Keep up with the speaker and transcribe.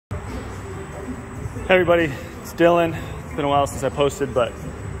Hey everybody, it's Dylan. It's been a while since I posted, but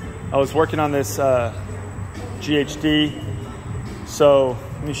I was working on this GHD. So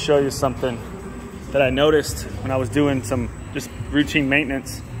let me show you something that I noticed when I was doing some just routine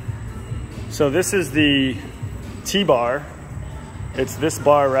maintenance. So this is the T-bar. It's this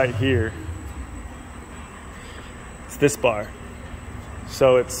bar right here. It's this bar.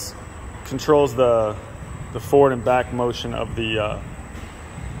 So it's controls the forward and back motion of the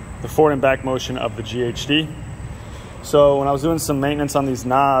GHD. So when I was doing some maintenance on these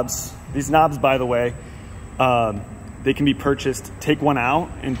knobs, by the way, they can be purchased. Take one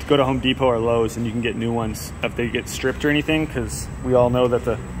out and go to Home Depot or Lowe's and you can get new ones if they get stripped or anything, because we all know that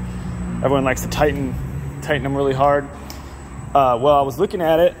everyone likes to tighten them really hard. Well, I was looking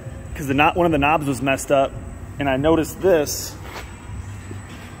at it because one of the knobs was messed up, and I noticed this.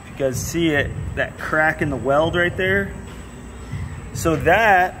 If you guys see it, that crack in the weld right there. So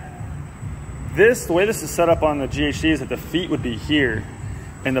the way this is set up on the GHD is that the feet would be here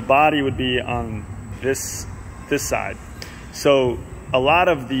and the body would be on this side. So a lot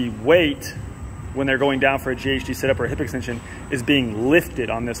of the weight when they're going down for a GHD setup or a hip extension is being lifted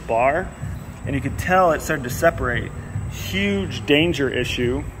on this bar, and you could tell it started to separate. Huge danger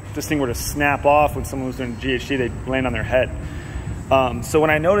issue. If this thing were to snap off when someone was doing GHD, they'd land on their head. So when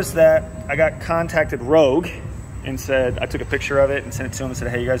I noticed that, I contacted Rogue and said, I took a picture of it and sent it to them and said,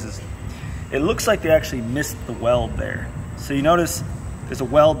 hey, you guys, it looks like they actually missed the weld there. So you notice there's a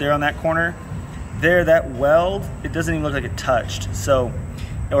weld there on that corner. There, that weld, it doesn't even look like it touched. So,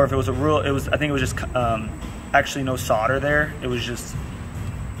 or if it was I think it was just actually no solder there. It looks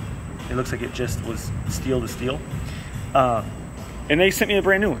like it just was steel to steel. And they sent me a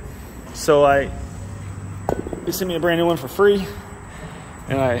brand new one. So they sent me a brand new one for free,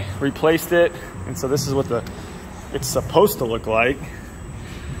 and I replaced it. And so this is what it's supposed to look like.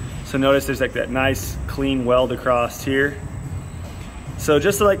 So notice there's like that nice clean weld across here. So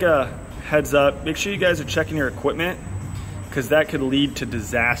just like a heads up, make sure you guys are checking your equipment, because that could lead to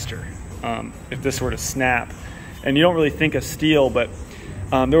disaster if this were to snap. And you don't really think of steel, but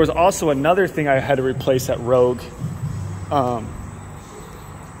there was also another thing I had to replace at Rogue.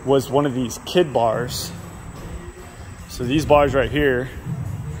 Was one of these kid bars. So these bars right here,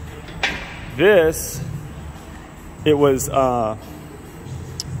 it was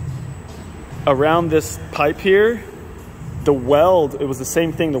around this pipe here, the weld, it was the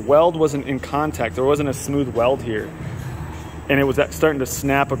same thing. The weld wasn't in contact. There wasn't a smooth weld here. And it was starting to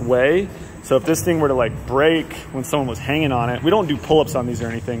snap away. So if this thing were to like break when someone was hanging on it, we don't do pull-ups on these or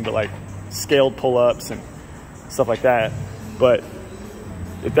anything, but like scaled pull-ups and stuff like that. But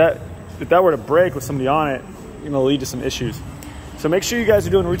if that were to break with somebody on it, it'll lead to some issues. So make sure you guys are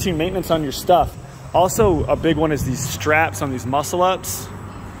doing routine maintenance on your stuff. Also, a big one is these straps on these muscle ups.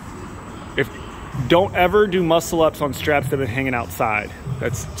 Don't ever do muscle ups on straps that have been hanging outside.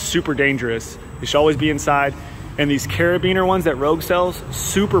 That's super dangerous. They should always be inside. And these carabiner ones that Rogue sells,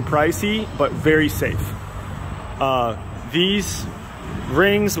 super pricey, but very safe. These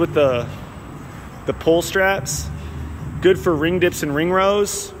rings with the pull straps, good for ring dips and ring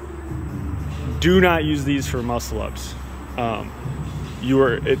rows. Do not use these for muscle ups.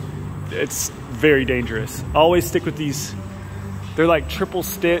 It's very dangerous. Always stick with these. They're like triple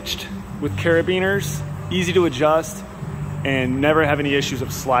stitched with carabiners, easy to adjust, and never have any issues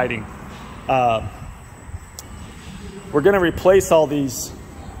of sliding. We're gonna replace all these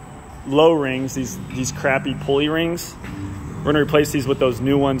low rings, these crappy pulley rings. We're gonna replace these with those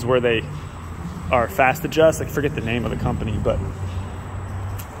new ones where they are fast adjust. I forget the name of the company, but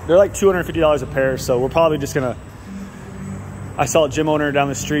they're like $250 a pair. So we're probably just gonna, I saw a gym owner down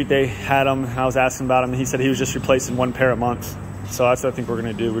the street, they had them, I was asking about them, and he said he was just replacing one pair a month. So that's what I think we're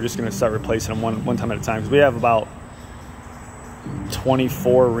gonna do. We're just gonna start replacing them one time at a time, because we have about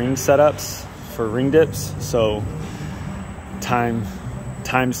 24 ring setups for ring dips. So times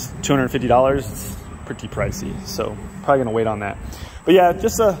 $250, it's pretty pricey. So probably gonna wait on that. But yeah,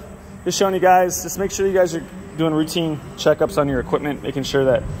 just showing you guys, just make sure you guys are doing routine checkups on your equipment, making sure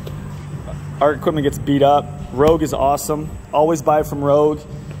that our equipment gets beat up. Rogue is awesome. Always buy from Rogue.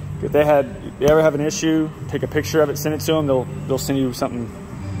 If they ever have an issue, take a picture of it, send it to them. They'll send you something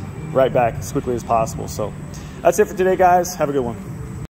right back as quickly as possible. So that's it for today, guys. Have a good one.